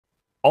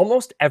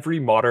Almost every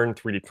modern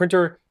 3D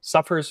printer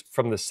suffers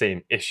from the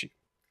same issue,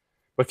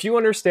 but few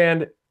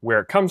understand where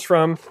it comes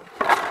from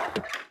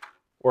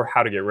or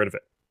how to get rid of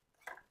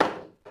it.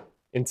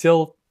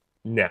 Until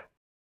now.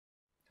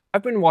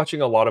 I've been watching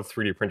a lot of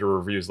 3D printer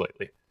reviews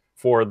lately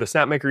for the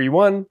Snapmaker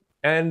E1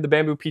 and the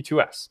Bambu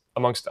P2S,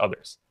 amongst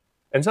others,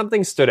 and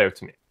something stood out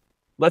to me.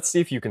 Let's see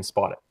if you can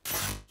spot it.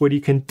 What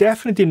you can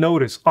definitely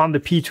notice on the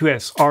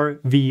P2S are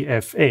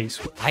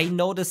VFAs. I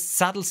noticed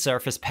subtle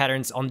surface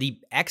patterns on the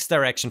X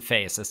direction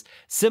faces,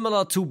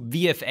 similar to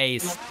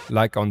VFAs.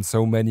 Like on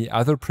so many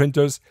other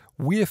printers,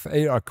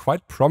 VFA are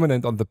quite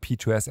prominent on the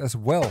P2S as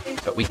well.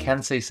 But we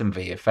can see some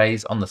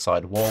VFAs on the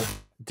side wall.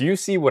 Do you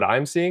see what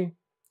I'm seeing?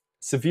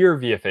 Severe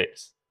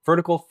VFAs,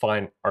 vertical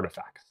fine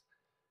artifacts.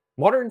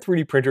 Modern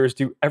 3D printers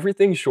do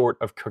everything short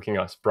of cooking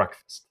us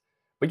breakfast,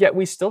 but yet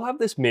we still have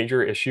this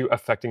major issue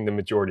affecting the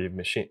majority of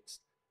machines.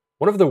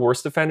 One of the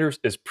worst offenders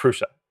is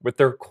Prusa with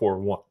their Core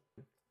 1.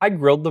 I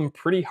grilled them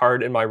pretty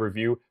hard in my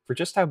review for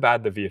just how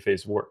bad the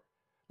VFAs were.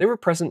 They were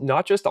present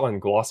not just on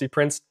glossy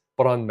prints,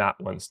 but on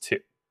matte ones too.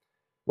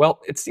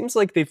 Well, it seems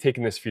like they've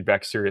taken this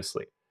feedback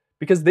seriously,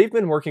 because they've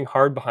been working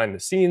hard behind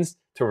the scenes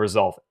to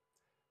resolve it.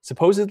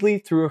 Supposedly,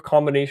 through a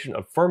combination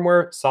of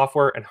firmware,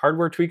 software, and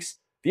hardware tweaks,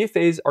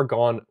 VFAs are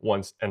gone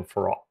once and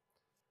for all.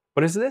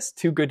 But is this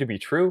too good to be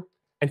true?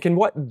 And can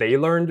what they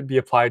learned be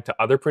applied to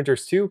other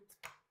printers too?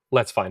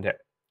 Let's find out.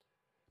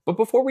 But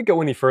before we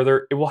go any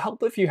further, it will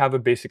help if you have a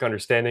basic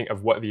understanding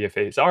of what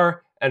VFAs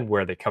are and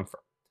where they come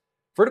from.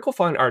 Vertical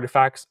fine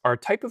artifacts are a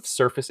type of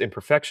surface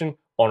imperfection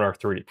on our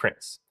 3D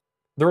prints.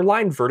 They're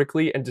aligned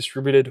vertically and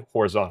distributed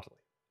horizontally,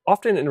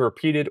 often in a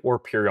repeated or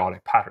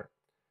periodic pattern.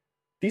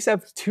 These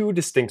have two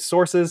distinct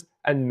sources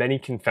and many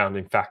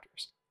confounding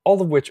factors,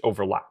 all of which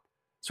overlap,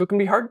 so it can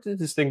be hard to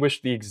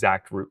distinguish the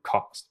exact root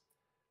cause.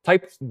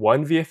 Type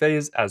 1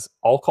 VFAs, as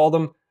I'll call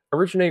them,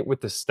 originate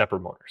with the stepper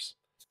motors.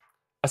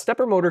 A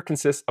stepper motor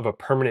consists of a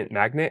permanent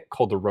magnet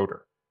called a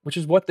rotor, which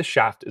is what the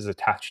shaft is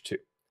attached to,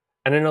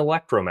 and an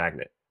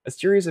electromagnet, a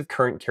series of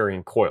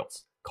current-carrying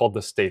coils, called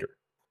the stator.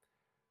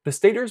 The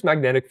stator's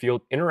magnetic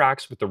field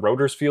interacts with the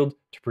rotor's field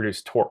to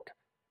produce torque,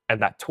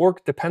 and that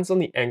torque depends on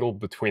the angle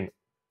between them.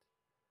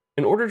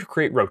 In order to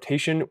create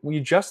rotation, we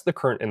adjust the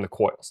current in the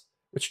coils,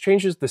 which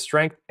changes the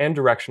strength and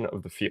direction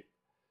of the field.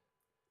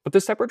 But the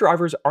stepper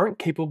drivers aren't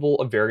capable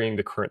of varying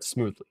the current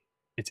smoothly.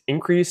 It's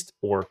increased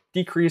or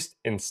decreased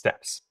in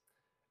steps.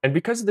 And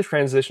because the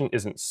transition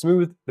isn't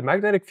smooth, the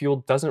magnetic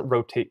field doesn't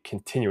rotate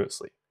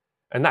continuously,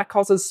 and that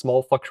causes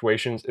small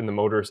fluctuations in the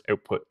motor's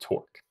output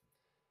torque.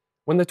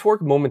 When the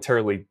torque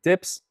momentarily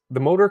dips,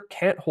 the motor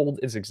can't hold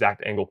its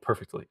exact angle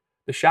perfectly.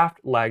 The shaft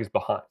lags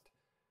behind.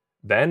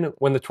 Then,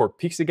 when the torque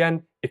peaks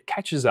again, it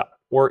catches up,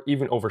 or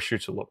even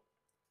overshoots a little.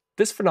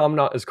 This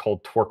phenomenon is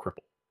called torque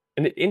ripple,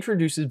 and it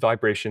introduces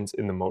vibrations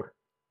in the motor.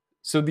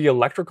 So the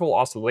electrical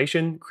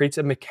oscillation creates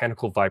a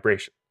mechanical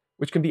vibration,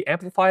 which can be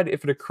amplified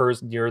if it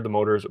occurs near the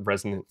motor's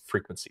resonant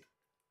frequency.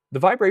 The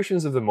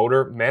vibrations of the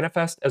motor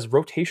manifest as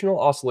rotational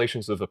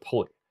oscillations of the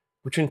pulley,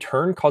 which in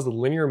turn cause the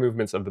linear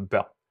movements of the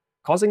belt,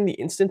 causing the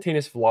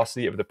instantaneous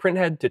velocity of the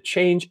printhead to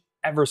change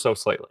ever so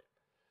slightly.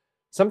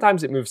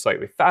 Sometimes it moves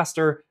slightly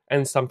faster,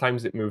 and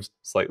sometimes it moves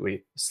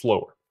slightly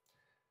slower.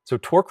 So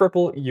torque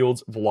ripple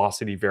yields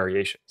velocity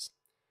variations.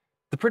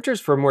 The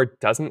printer's firmware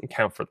doesn't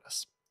account for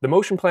this. The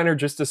motion planner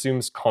just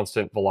assumes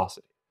constant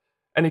velocity,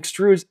 and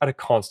extrudes at a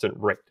constant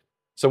rate.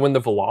 So when the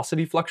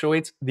velocity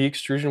fluctuates, the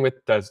extrusion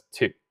width does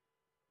too,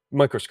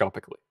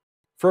 microscopically.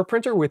 For a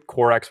printer with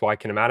Core XY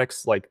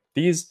kinematics like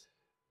these,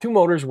 two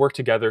motors work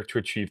together to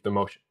achieve the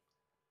motion.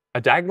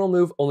 A diagonal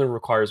move only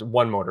requires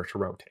one motor to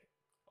rotate.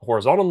 A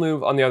horizontal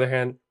move, on the other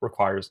hand,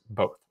 requires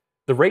both.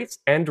 The rates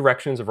and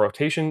directions of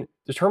rotation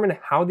determine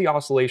how the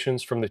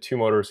oscillations from the two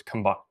motors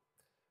combine.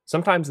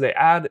 Sometimes they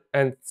add,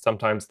 and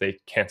sometimes they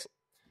cancel.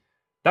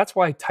 That's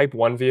why Type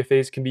 1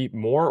 VFAs can be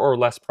more or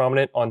less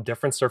prominent on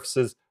different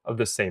surfaces of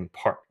the same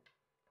part.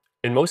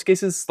 In most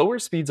cases, slower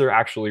speeds are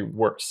actually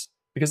worse,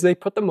 because they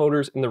put the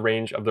motors in the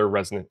range of their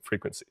resonant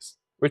frequencies,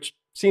 which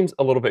seems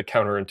a little bit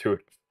counterintuitive.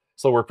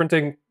 Slower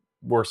printing,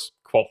 worse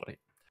quality.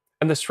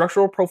 And the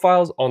structural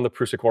profiles on the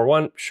Prusa Core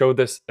 1 show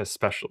this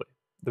especially.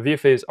 The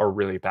VFAs are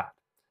really bad.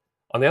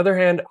 On the other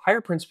hand, higher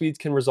print speeds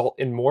can result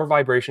in more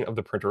vibration of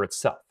the printer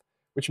itself,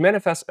 which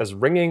manifests as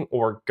ringing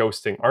or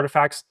ghosting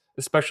artifacts,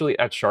 especially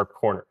at sharp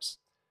corners.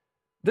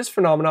 This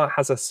phenomenon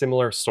has a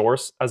similar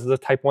source as the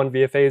Type 1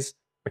 VFAs,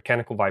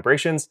 mechanical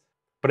vibrations,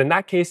 but in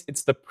that case,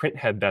 it's the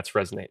printhead that's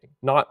resonating,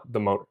 not the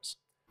motors.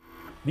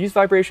 These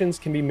vibrations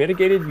can be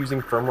mitigated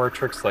using firmware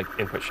tricks like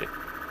input shaping.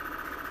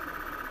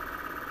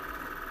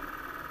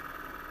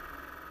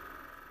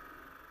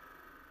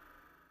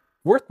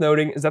 Worth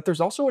noting is that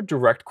there's also a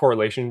direct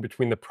correlation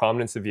between the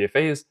prominence of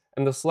VFAs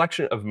and the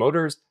selection of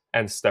motors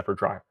and stepper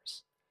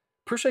drivers.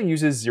 Prusa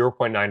uses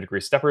 0.9 degree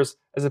steppers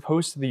as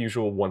opposed to the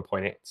usual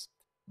 1.8s.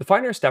 The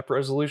finer step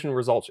resolution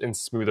results in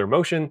smoother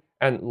motion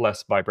and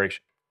less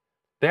vibration.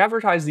 They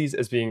advertise these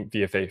as being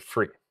VFA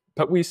free,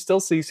 but we still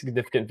see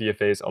significant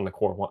VFAs on the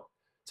Core 1,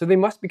 so they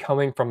must be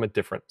coming from a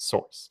different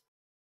source.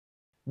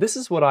 This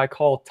is what I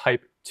call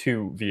Type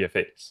 2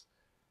 VFAs.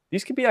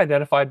 These can be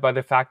identified by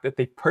the fact that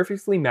they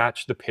perfectly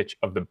match the pitch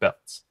of the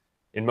belts,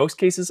 in most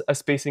cases a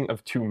spacing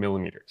of 2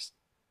 millimeters.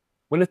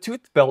 When a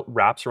toothed belt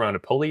wraps around a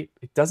pulley,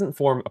 it doesn't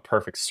form a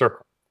perfect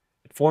circle.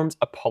 It forms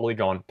a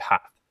polygon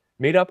path,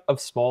 made up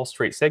of small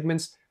straight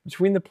segments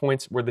between the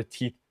points where the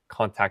teeth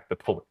contact the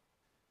pulley.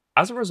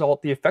 As a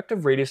result, the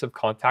effective radius of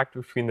contact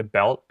between the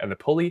belt and the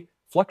pulley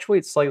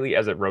fluctuates slightly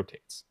as it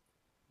rotates.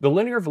 The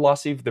linear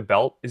velocity of the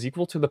belt is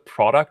equal to the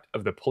product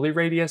of the pulley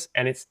radius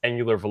and its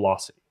angular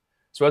velocity.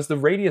 So as the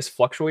radius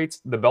fluctuates,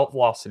 the belt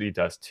velocity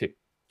does too.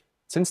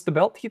 Since the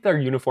belt teeth are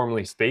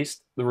uniformly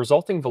spaced, the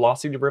resulting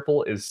velocity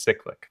ripple is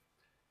cyclic.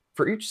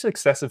 For each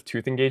successive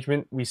tooth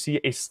engagement, we see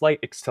a slight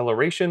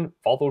acceleration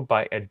followed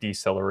by a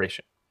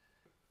deceleration.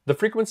 The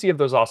frequency of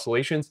those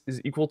oscillations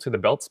is equal to the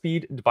belt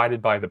speed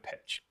divided by the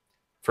pitch.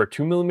 For a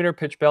 2 mm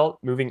pitch belt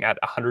moving at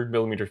 100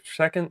 mm per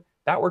second,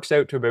 that works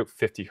out to about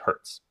 50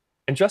 Hz.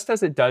 And just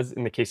as it does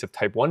in the case of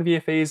Type 1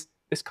 VFAs,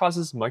 this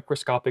causes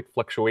microscopic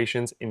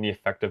fluctuations in the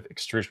effective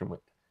extrusion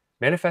width,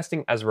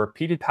 manifesting as a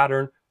repeated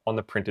pattern on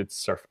the printed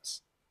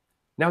surface.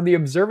 Now, the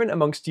observant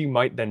amongst you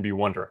might then be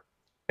wondering,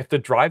 if the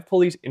drive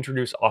pulleys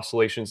introduce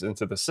oscillations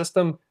into the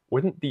system,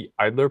 wouldn't the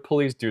idler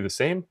pulleys do the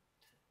same?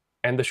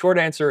 And the short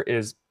answer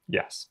is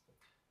yes.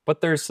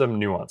 But there's some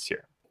nuance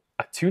here.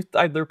 A toothed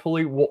idler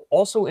pulley will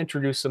also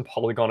introduce some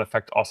polygon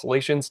effect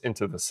oscillations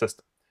into the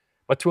system,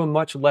 but to a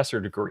much lesser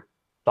degree.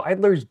 The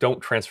idlers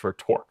don't transfer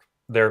torque.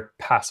 They're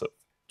passive,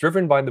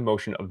 driven by the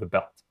motion of the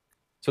belt.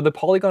 So the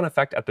polygon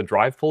effect at the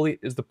drive pulley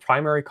is the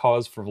primary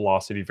cause for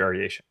velocity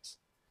variations.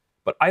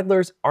 But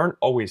idlers aren't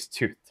always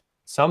toothed.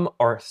 Some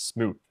are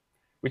smooth,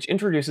 which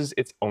introduces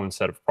its own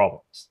set of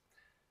problems.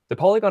 The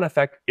polygon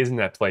effect isn't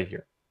at play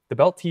here. The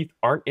belt teeth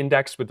aren't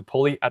indexed with the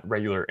pulley at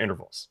regular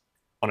intervals.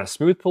 On a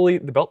smooth pulley,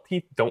 the belt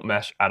teeth don't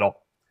mesh at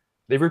all.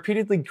 They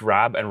repeatedly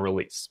grab and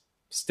release,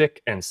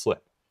 stick and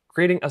slip,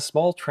 creating a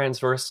small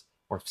transverse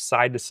or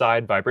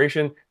side-to-side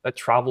vibration that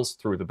travels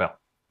through the belt.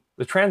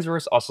 The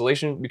transverse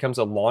oscillation becomes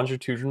a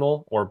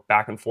longitudinal or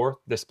back and forth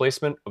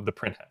displacement of the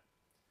print head.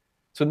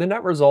 So the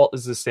net result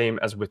is the same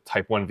as with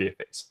Type 1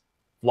 VFAs.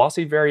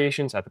 Velocity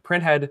variations at the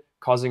print head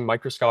causing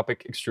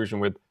microscopic extrusion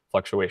width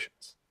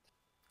fluctuations.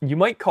 You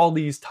might call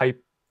these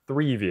Type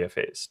 3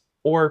 VFAs,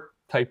 or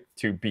Type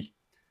 2B.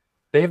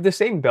 They have the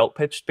same belt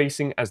pitch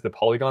spacing as the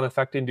polygon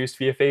effect induced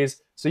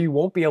VFAs, so you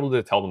won't be able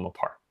to tell them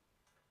apart.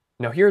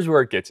 Now here's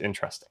where it gets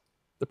interesting.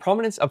 The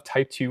prominence of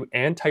Type 2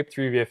 and Type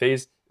 3 VFAs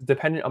is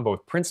dependent on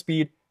both print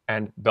speed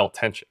and belt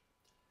tension.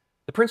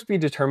 The print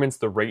speed determines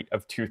the rate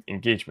of tooth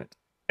engagement,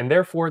 and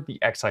therefore the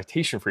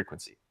excitation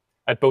frequency,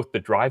 at both the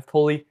drive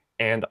pulley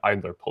and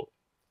idler pulley.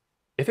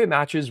 If it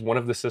matches one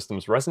of the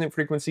system's resonant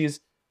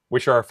frequencies,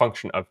 which are a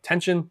function of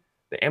tension,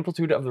 the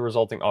amplitude of the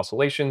resulting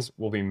oscillations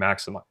will be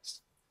maximized.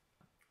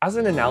 As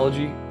an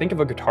analogy, think of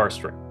a guitar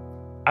string.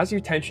 As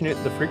you tension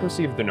it, the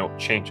frequency of the note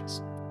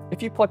changes.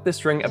 If you pluck the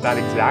string at that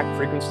exact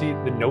frequency,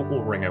 the note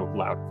will ring out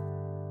louder.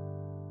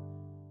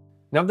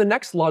 Now the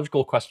next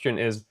logical question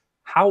is,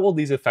 how will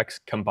these effects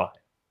combine?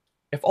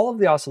 If all of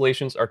the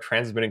oscillations are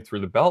transmitting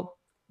through the belt,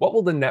 what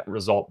will the net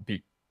result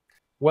be?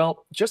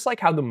 Well, just like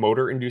how the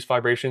motor-induced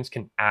vibrations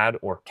can add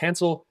or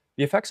cancel,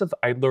 the effects of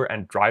idler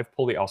and drive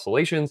pulley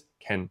oscillations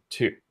can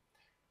too.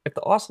 If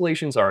the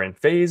oscillations are in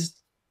phase,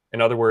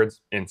 in other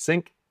words, in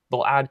sync,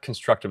 they'll add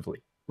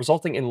constructively,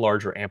 resulting in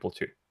larger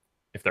amplitude.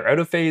 If they're out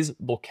of phase,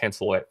 they'll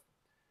cancel out.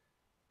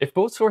 If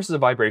both sources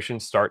of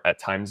vibration start at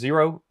time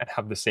 0 and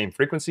have the same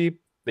frequency,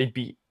 they'd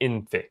be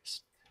in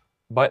phase.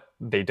 But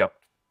they don't.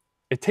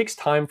 It takes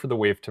time for the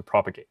wave to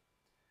propagate.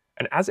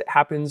 And as it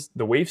happens,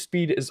 the wave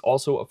speed is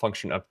also a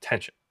function of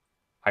tension.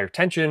 Higher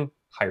tension,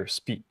 higher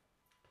speed.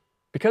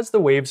 Because the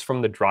waves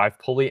from the drive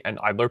pulley and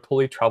idler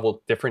pulley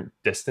travel different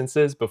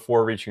distances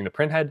before reaching the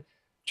print head,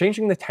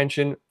 changing the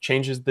tension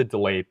changes the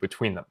delay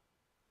between them,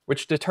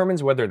 which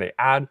determines whether they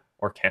add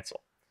or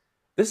cancel.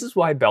 This is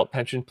why belt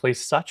tension plays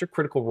such a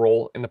critical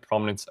role in the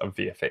prominence of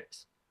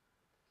VFAs.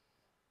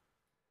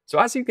 So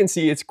as you can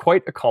see, it's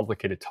quite a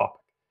complicated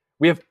topic.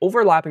 We have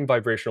overlapping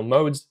vibrational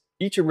modes,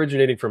 each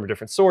originating from a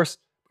different source,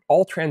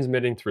 all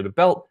transmitting through the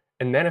belt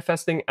and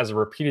manifesting as a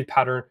repeated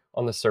pattern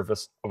on the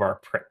surface of our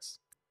prints.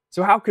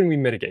 So how can we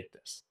mitigate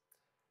this?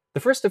 The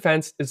first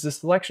defense is the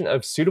selection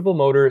of suitable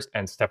motors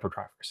and stepper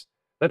drivers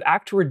that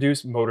act to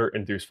reduce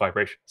motor-induced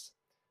vibrations.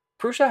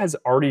 Prusa has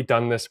already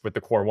done this with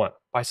the Core 1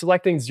 by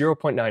selecting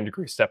 0.9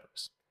 degree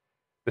steppers.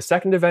 The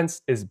second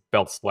defense is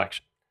belt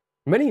selection.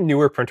 Many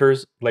newer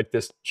printers, like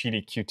this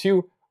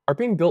GD-Q2, are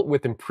being built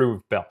with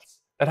improved belts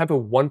that have a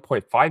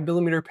 1.5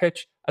 mm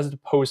pitch as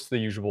opposed to the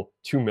usual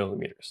 2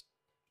 mm.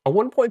 A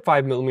 1.5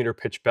 mm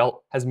pitch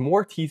belt has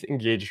more teeth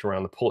engaged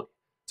around the pulley,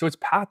 so its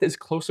path is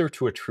closer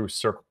to a true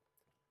circle.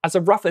 As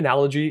a rough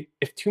analogy,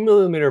 if 2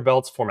 mm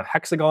belts form a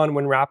hexagon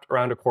when wrapped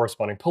around a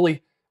corresponding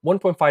pulley,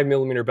 1.5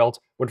 mm belts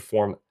would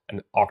form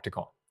an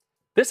octagon.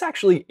 This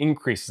actually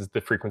increases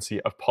the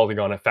frequency of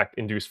polygon effect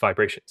induced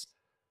vibrations.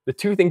 The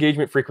tooth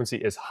engagement frequency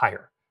is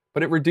higher,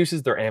 but it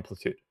reduces their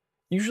amplitude,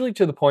 usually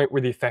to the point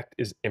where the effect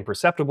is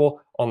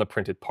imperceptible on the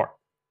printed part.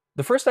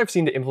 The first I've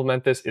seen to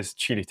implement this is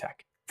Tyep.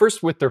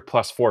 first with their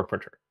 +4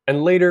 printer,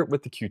 and later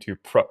with the Q2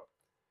 Pro.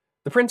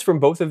 The prints from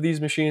both of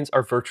these machines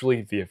are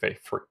virtually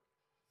VFA-free.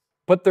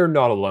 But they're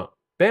not alone.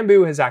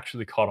 Bambu has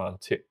actually caught on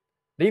too.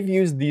 They've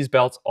used these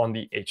belts on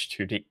the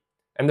H2D,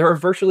 and there are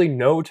virtually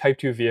no Type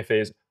 2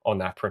 VFAs on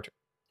that printer.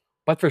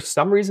 But for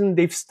some reason,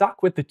 they've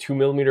stuck with the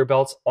 2mm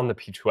belts on the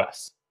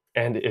P2S,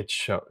 and it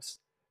shows.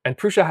 And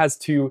Prusa has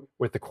too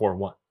with the Core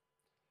 1.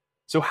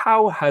 So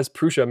how has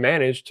Prusa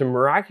managed to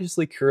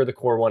miraculously cure the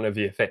Core 1 of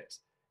VFAs,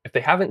 if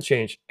they haven't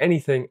changed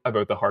anything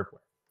about the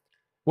hardware?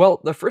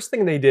 Well, the first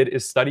thing they did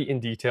is study in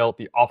detail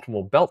the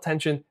optimal belt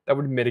tension that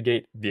would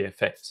mitigate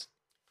VFAs.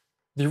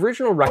 The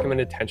original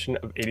recommended tension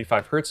of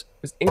 85 Hz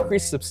was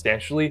increased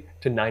substantially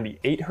to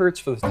 98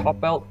 Hz for the top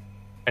belt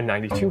and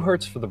 92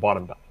 Hz for the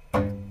bottom belt.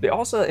 They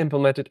also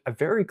implemented a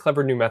very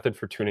clever new method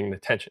for tuning the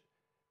tension,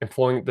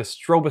 employing the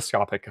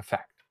stroboscopic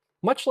effect.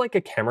 Much like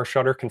a camera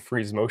shutter can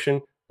freeze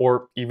motion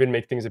or even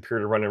make things appear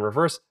to run in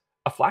reverse,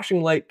 a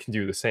flashing light can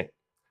do the same.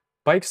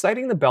 By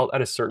exciting the belt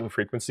at a certain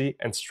frequency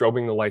and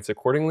strobing the lights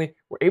accordingly,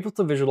 we're able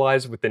to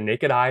visualize with the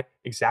naked eye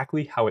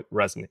exactly how it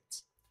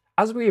resonates.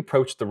 As we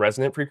approach the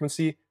resonant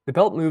frequency, the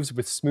belt moves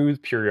with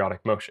smooth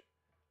periodic motion.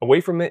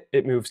 Away from it,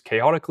 it moves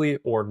chaotically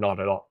or not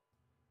at all.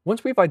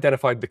 Once we've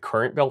identified the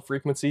current belt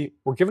frequency,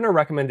 we're given a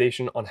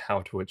recommendation on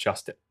how to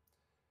adjust it.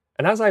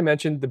 And as I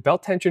mentioned, the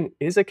belt tension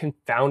is a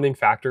confounding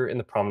factor in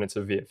the prominence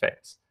of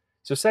VFAs,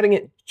 so setting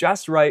it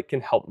just right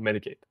can help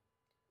mitigate them.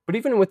 But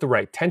even with the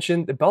right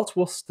tension, the belts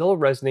will still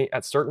resonate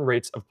at certain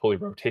rates of pulley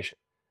rotation,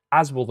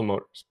 as will the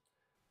motors.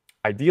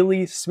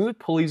 Ideally, smooth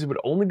pulleys would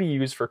only be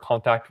used for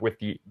contact with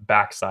the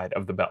backside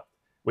of the belt,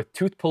 with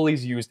tooth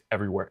pulleys used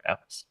everywhere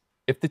else.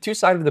 If the two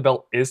sides of the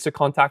belt is to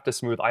contact a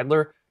smooth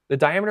idler, the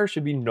diameter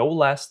should be no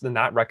less than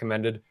that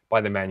recommended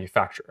by the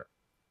manufacturer,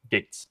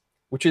 Gates,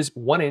 which is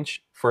 1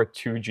 inch for a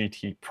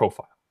 2GT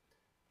profile.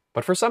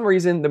 But for some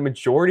reason, the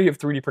majority of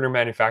 3D printer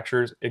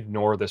manufacturers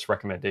ignore this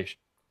recommendation.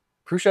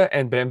 Prusa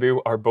and Bambu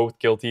are both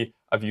guilty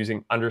of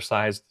using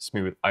undersized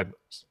smooth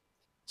idlers.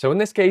 So in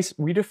this case,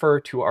 we defer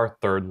to our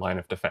third line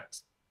of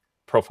defense,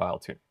 profile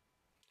tuning.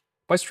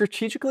 By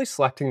strategically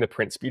selecting the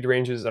print speed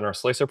ranges in our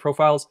slicer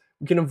profiles,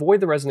 we can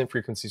avoid the resonant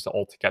frequencies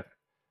altogether,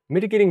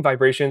 mitigating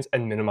vibrations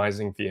and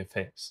minimizing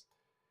VFAs.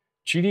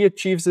 GD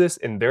achieves this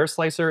in their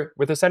slicer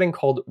with a setting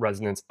called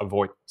resonance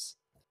avoidance.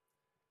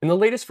 In the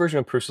latest version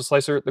of Prusa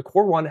Slicer, the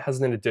Core 1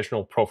 has an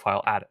additional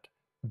profile added,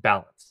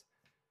 balance.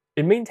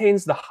 It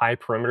maintains the high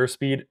perimeter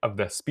speed of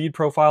the speed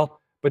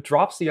profile, but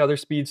drops the other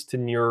speeds to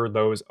nearer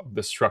those of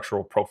the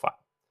structural profile.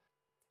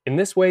 In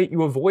this way,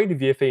 you avoid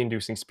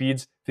VFA-inducing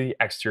speeds to the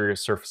exterior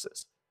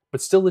surfaces,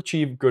 but still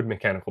achieve good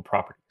mechanical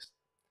properties.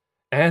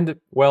 And,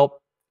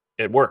 well,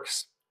 it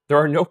works. There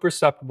are no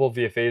perceptible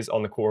VFAs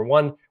on the Core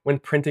 1 when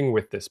printing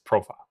with this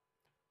profile.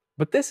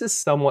 But this is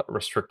somewhat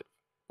restrictive.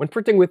 When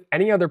printing with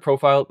any other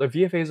profile, the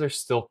VFAs are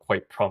still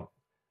quite prominent,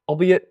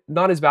 albeit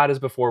not as bad as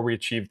before we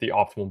achieved the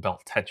optimal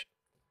belt tension.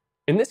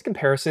 In this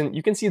comparison,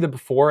 you can see the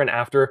before and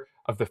after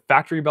of the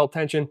factory belt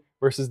tension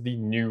versus the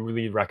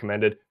newly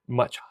recommended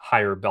much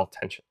higher belt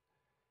tension.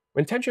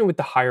 When tensioned with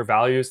the higher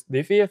values,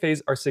 the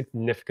VFAs are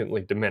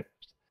significantly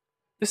diminished.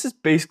 This is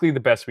basically the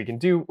best we can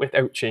do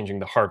without changing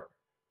the hardware.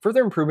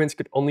 Further improvements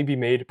could only be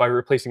made by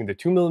replacing the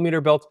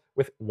 2mm belts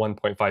with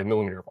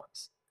 1.5mm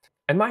ones.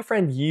 And my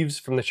friend Yves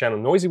from the channel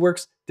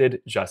NoisyWorks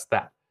did just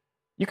that.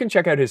 You can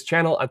check out his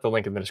channel at the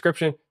link in the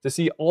description to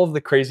see all of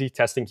the crazy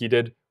testing he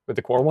did with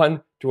the Core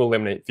 1 to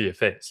eliminate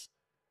VFAs.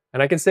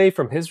 And I can say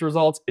from his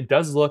results, it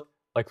does look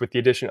like with the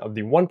addition of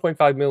the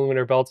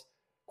 1.5mm belts,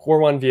 Core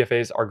 1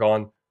 VFAs are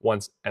gone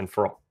once and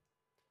for all.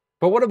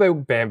 But what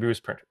about Bambu's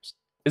printers?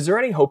 Is there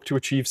any hope to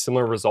achieve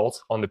similar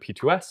results on the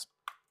P2S?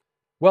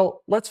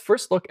 Well, let's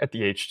first look at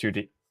the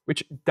H2D,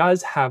 which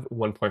does have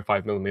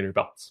 1.5mm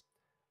belts.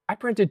 I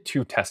printed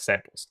 2 test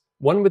samples,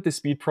 one with the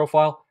speed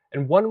profile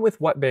and one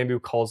with what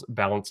Bambu calls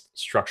balanced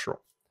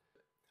structural.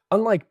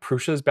 Unlike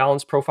Prusa's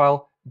balanced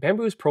profile,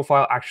 Bambu's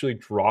profile actually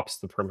drops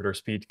the perimeter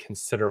speed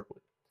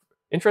considerably.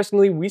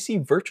 Interestingly, we see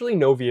virtually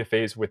no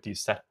VFAs with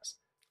these settings.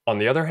 On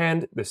the other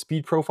hand, the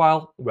speed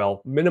profile,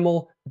 while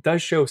minimal,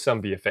 does show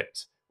some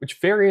VFAs, which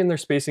vary in their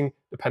spacing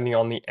depending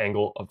on the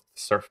angle of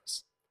the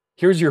surface.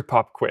 Here's your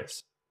pop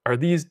quiz. Are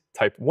these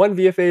Type 1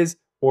 VFAs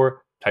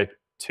or Type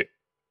 2?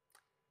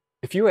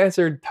 If you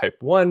answered Type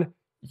 1,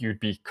 you'd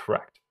be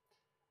correct.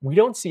 We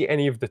don't see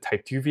any of the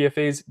Type 2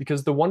 VFAs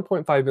because the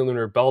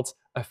 1.5mm belts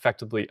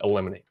effectively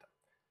eliminate them.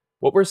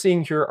 What we're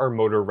seeing here are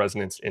motor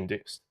resonance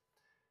induced.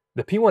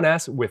 The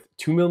P1S with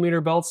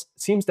 2mm belts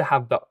seems to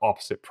have the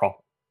opposite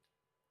problem.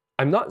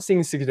 I'm not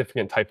seeing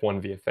significant Type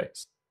 1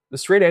 VFAs. The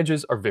straight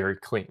edges are very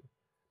clean,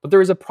 but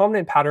there is a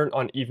prominent pattern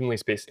on evenly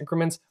spaced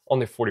increments on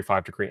the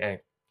 45-degree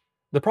angle.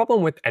 The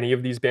problem with any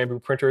of these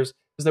Bambu printers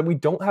is that we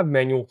don't have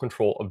manual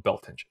control of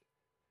belt tension.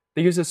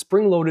 They use a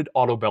spring-loaded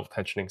auto belt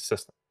tensioning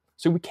system,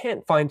 so we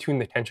can't fine-tune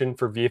the tension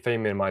for VFA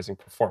minimizing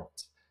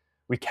performance.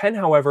 We can,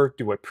 however,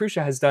 do what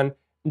Prusa has done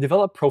and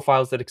develop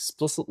profiles that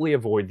explicitly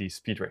avoid these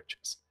speed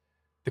ranges.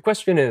 The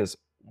question is,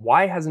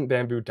 why hasn't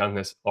Bambu done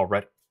this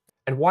already?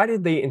 And why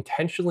did they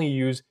intentionally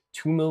use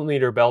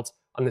 2mm belts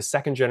on the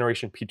second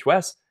generation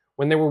P2S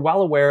when they were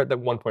well aware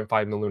that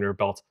 1.5mm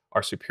belts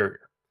are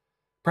superior.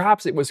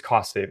 Perhaps it was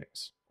cost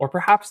savings, or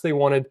perhaps they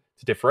wanted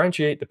to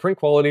differentiate the print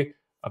quality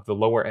of the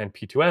lower end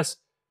P2S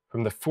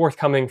from the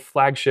forthcoming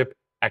flagship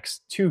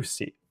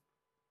X2C.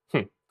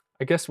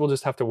 I guess we'll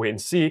just have to wait and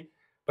see,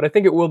 but I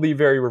think it will be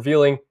very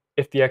revealing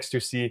if the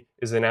X2C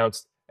is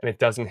announced and it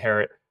does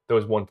inherit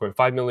those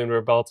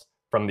 1.5mm belts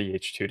from the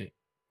H2D.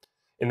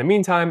 In the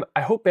meantime,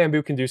 I hope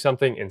Bambu can do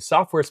something in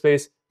software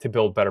space to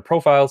build better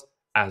profiles,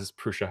 as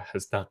Prusa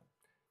has done.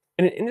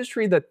 In an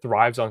industry that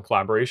thrives on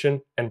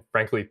collaboration and,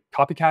 frankly,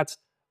 copycats,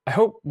 I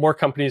hope more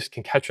companies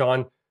can catch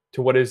on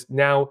to what is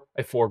now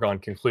a foregone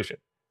conclusion.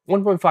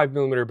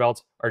 1.5mm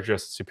belts are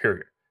just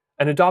superior,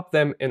 and adopt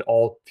them in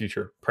all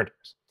future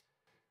printers.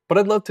 But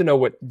I'd love to know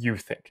what you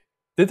think.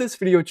 Did this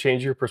video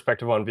change your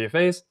perspective on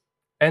VFAs?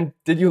 And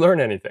did you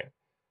learn anything?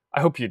 I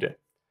hope you did.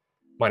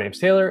 My name's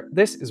Taylor,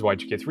 this is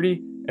Y2K3D,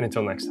 and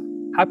until next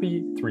time,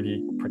 happy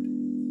 3D printing.